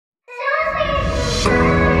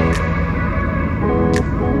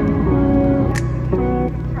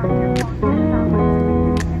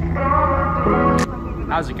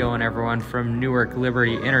How's it going, everyone? From Newark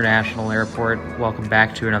Liberty International Airport, welcome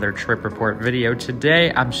back to another trip report video.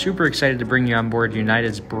 Today, I'm super excited to bring you on board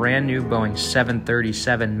United's brand new Boeing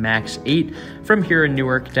 737 MAX 8 from here in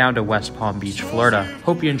Newark down to West Palm Beach, Florida.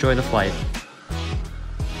 Hope you enjoy the flight.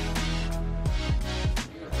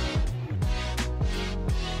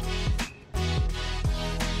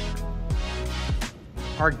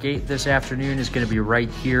 Our gate this afternoon is going to be right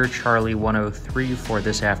here, Charlie 103, for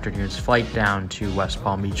this afternoon's flight down to West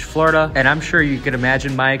Palm Beach, Florida. And I'm sure you can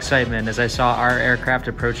imagine my excitement as I saw our aircraft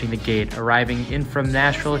approaching the gate. Arriving in from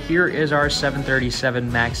Nashville, here is our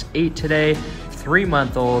 737 MAX 8 today,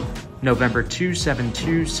 3-month-old, November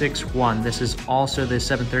 27261. This is also the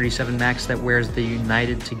 737 MAX that wears the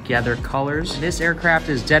United Together colors. This aircraft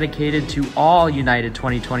is dedicated to all United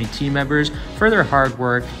 2020 team members for their hard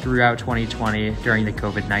work throughout 2020 during the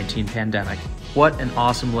COVID-19 pandemic. What an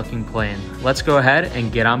awesome looking plane. Let's go ahead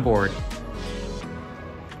and get on board.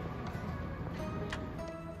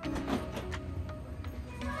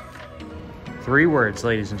 Three words,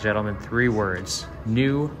 ladies and gentlemen, 3 words.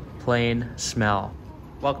 New plane smell.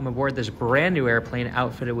 Welcome aboard this brand new airplane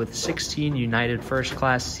outfitted with 16 United First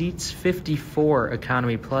Class seats, 54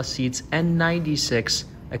 Economy Plus seats, and 96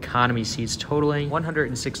 Economy seats, totaling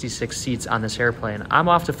 166 seats on this airplane. I'm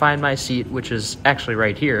off to find my seat, which is actually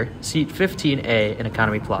right here, seat 15A in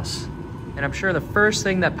Economy Plus. And I'm sure the first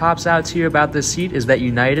thing that pops out to you about this seat is that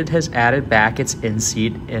United has added back its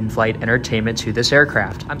in-seat, in-flight entertainment to this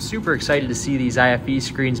aircraft. I'm super excited to see these IFE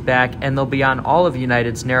screens back, and they'll be on all of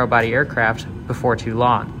United's narrow-body aircraft before too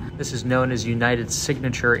long. This is known as United's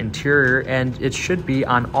signature interior, and it should be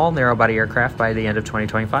on all narrow-body aircraft by the end of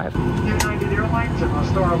 2025. United Airlines and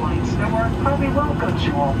most Airlines Newark proudly welcomes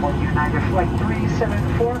you all for United Flight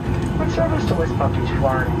 374 with service to West Palm Beach,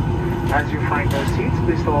 Florida. As you find those seats,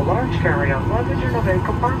 please stow a large carry-on luggage in a bag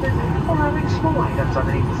compartment or having small items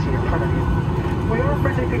underneath the seat in front of you. We are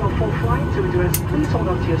predicting a full flight, so we do ask please hold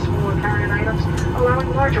on to your smaller carry-on items,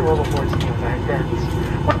 allowing larger rollerboards in the overhead bins.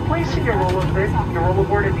 When placing your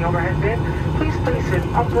rollerboard in the overhead bin, please place it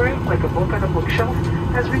upright like a book on a bookshelf,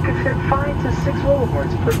 as we can fit 5 to 6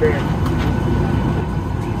 rollerboards per bin.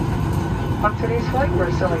 On today's flight,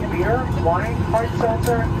 we're selling beer, wine, hard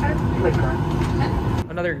seltzer, and liquor.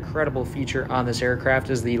 Another incredible feature on this aircraft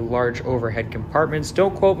is the large overhead compartments.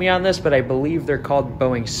 Don't quote me on this, but I believe they're called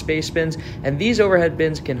Boeing space bins, and these overhead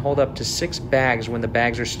bins can hold up to 6 bags when the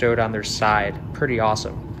bags are stowed on their side. Pretty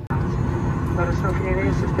awesome. Let us know if you need any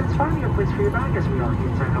assistance finding a place for your bag as we are here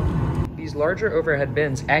to help. These larger overhead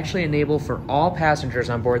bins actually enable for all passengers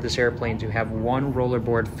on board this airplane to have one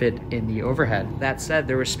rollerboard fit in the overhead. That said,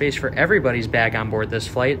 there was space for everybody's bag on board this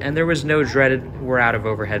flight, and there was no dreaded "we're out of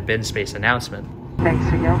overhead bin space" announcement. Thanks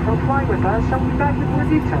again for flying with us. I'll be back with more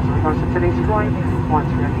details in regards to today's flight once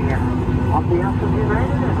we're in the air. On behalf of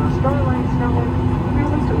United and our Airlines Network, we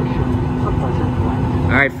would like to wish you a pleasant flight.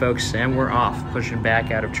 All right, folks, and we're off, pushing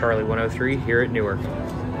back out of Charlie 103 here at Newark.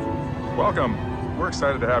 Welcome. We're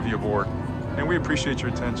excited to have you aboard, and we appreciate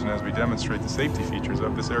your attention as we demonstrate the safety features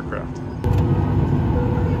of this aircraft.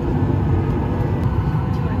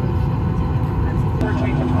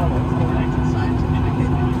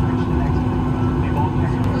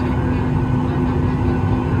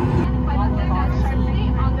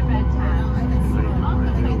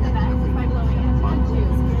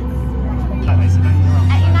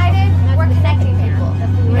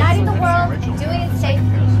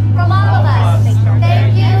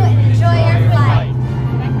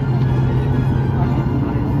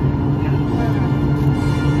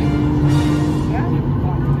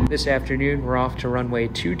 This afternoon, we're off to runway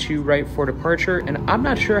 22 right for departure, and I'm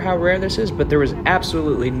not sure how rare this is, but there was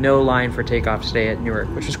absolutely no line for takeoff today at Newark,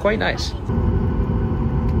 which was quite nice.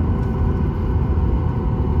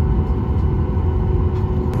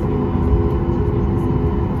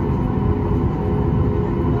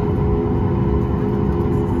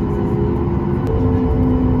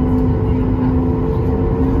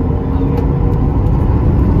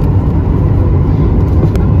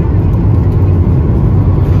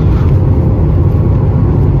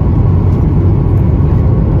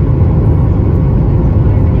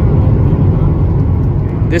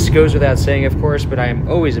 This goes without saying, of course, but I am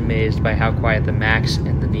always amazed by how quiet the MAX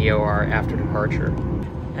and the Neo are after departure.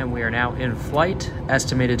 And we are now in flight,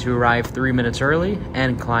 estimated to arrive 3 minutes early,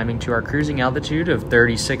 and climbing to our cruising altitude of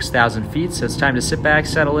 36,000 feet, so it's time to sit back,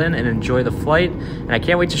 settle in, and enjoy the flight, and I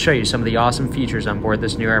can't wait to show you some of the awesome features on board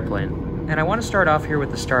this new airplane. And I want to start off here with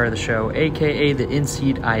the star of the show, aka the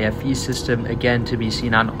in-seat IFE system, again to be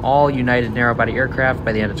seen on all United narrow-body aircraft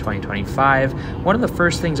by the end of 2025. One of the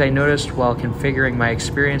first things I noticed while configuring my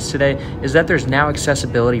experience today is that there's now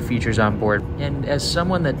accessibility features on board. And as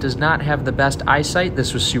someone that does not have the best eyesight,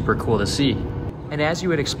 this was super cool to see. And as you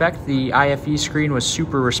would expect, the IFE screen was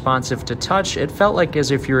super responsive to touch. It felt like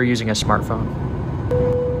as if you were using a smartphone.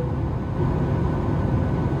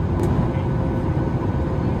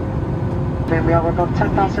 We are above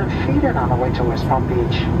 10,000 feet and on our way to West Palm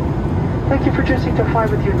Beach. Thank you for choosing to fly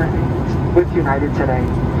with United today.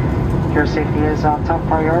 Your safety is our top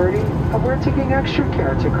priority, and we're taking extra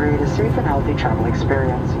care to create a safe and healthy travel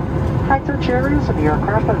experience. High-touch areas of the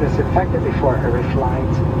aircraft are disinfected before every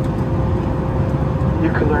flight.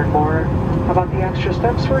 You can learn more about the extra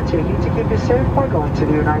steps we're taking to keep you safe by going to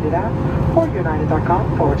the United app or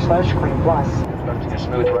united.com/Clean Plus. Expecting a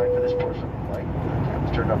smooth ride for this portion of the flight.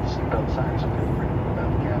 Captain's turned off the seatbelt signs, so feel free to move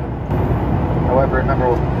out the cabin. However,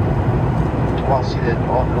 remember while seated at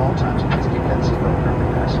all times, please keep that seatbelt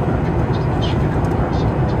firmly fastened around your waist and should you come across the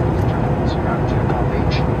turbulence around to Palm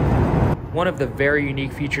Beach. One of the very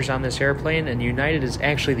unique features on this airplane, and United is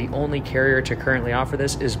actually the only carrier to currently offer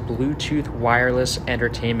this, is Bluetooth wireless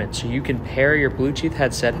entertainment. So you can pair your Bluetooth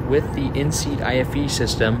headset with the in-seat IFE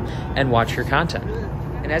system and watch your content.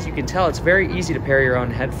 And as you can tell, it's very easy to pair your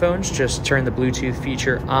own headphones. Just turn the Bluetooth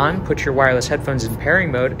feature on, put your wireless headphones in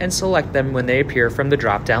pairing mode, and select them when they appear from the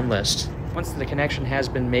drop-down list. Once the connection has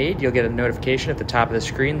been made, you'll get a notification at the top of the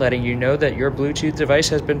screen letting you know that your Bluetooth device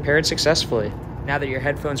has been paired successfully. Now that your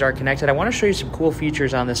headphones are connected, I want to show you some cool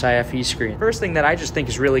features on this IFE screen. First thing that I just think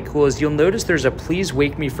is really cool is you'll notice there's a please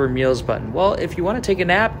wake me for meals button. Well, if you want to take a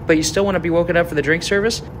nap, but you still want to be woken up for the drink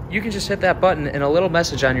service, you can just hit that button and a little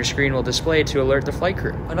message on your screen will display to alert the flight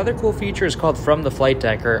crew. Another cool feature is called From the Flight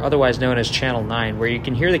Deck, or otherwise known as Channel 9, where you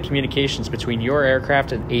can hear the communications between your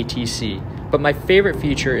aircraft and ATC. But my favorite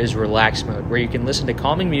feature is Relax Mode, where you can listen to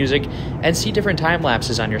calming music and see different time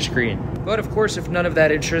lapses on your screen. But of course, if none of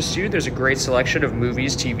that interests you, there's a great selection of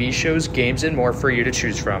movies, TV shows, games, and more for you to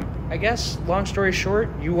choose from. I guess, long story short,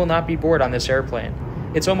 you will not be bored on this airplane.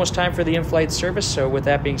 It's almost time for the in-flight service, so with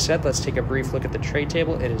that being said, let's take a brief look at the tray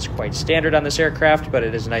table. It is quite standard on this aircraft, but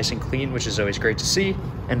it is nice and clean, which is always great to see.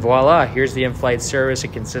 And voila, here's the in-flight service.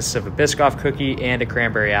 It consists of a Biscoff cookie and a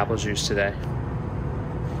cranberry apple juice today.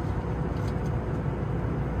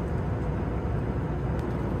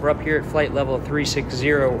 We're up here at flight level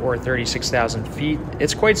 360 or 36,000 feet.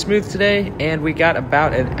 It's quite smooth today, and we got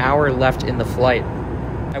about an hour left in the flight.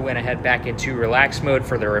 I went ahead back into relax mode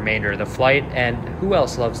for the remainder of the flight, and who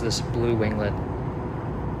else loves this blue winglet?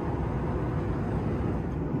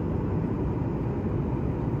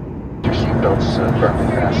 Your seatbelts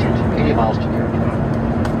firmly fastened. 80 miles to the airplane.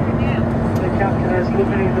 The captain has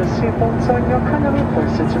eliminated the seatbelt sign. You'll kindly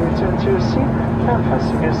place it to return to your seat and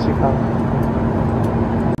fasten your seatbelt.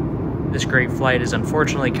 This great flight is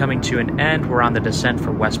unfortunately coming to an end. We're on the descent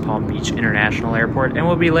for West Palm Beach International Airport, and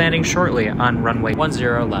we'll be landing shortly on runway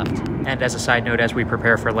 10 left. And as a side note, as we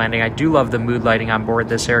prepare for landing, I do love the mood lighting on board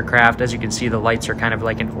this aircraft. As you can see, the lights are kind of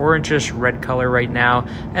like an orangish red color right now,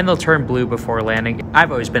 and they'll turn blue before landing.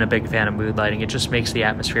 I've always been a big fan of mood lighting. It just makes the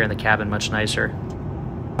atmosphere in the cabin much nicer.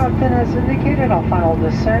 Captain has indicated our final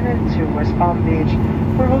descent into West Palm Beach.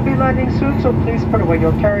 We will be landing soon, so please put away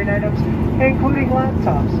your carrying items, including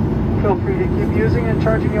laptops. Feel free to keep using and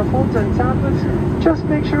charging your phones and tablets. Just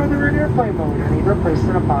make sure they're in airplane mode and either placed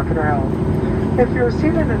in a pocket or held. If you're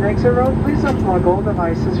seated in an exit row, please unplug all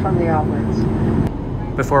devices from the outlets.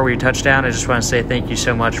 Before we touch down, I just want to say thank you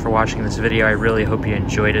so much for watching this video. I really hope you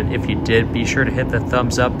enjoyed it. If you did, be sure to hit the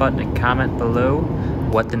thumbs up button and comment below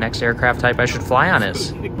what the next aircraft type I should fly on is.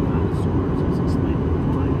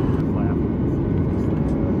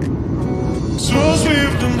 So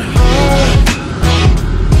swift and high.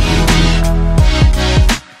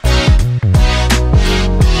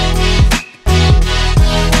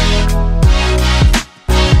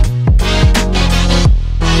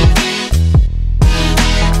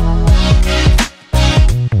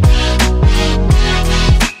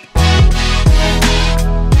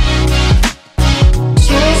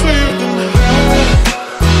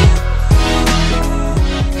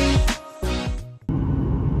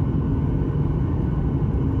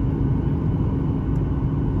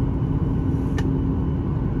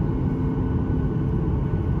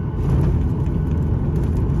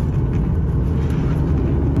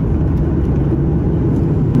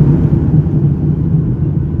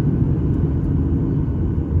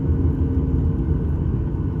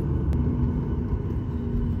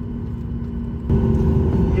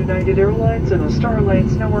 United Airlines and the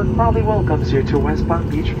Airlines network proudly welcomes you to West Palm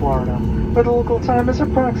Beach, Florida. where the local time is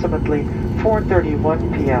approximately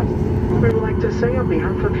 4:31 p.m. We would like to say on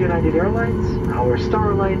behalf of United Airlines, our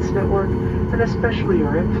Star Alliance network, and especially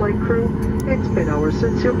our in-flight crew, it's been our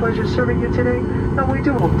sincere pleasure serving you today, and we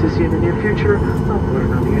do hope to see you in the near future on board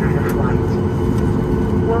another United flight.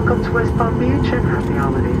 Welcome to West Palm Beach and happy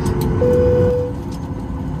holidays.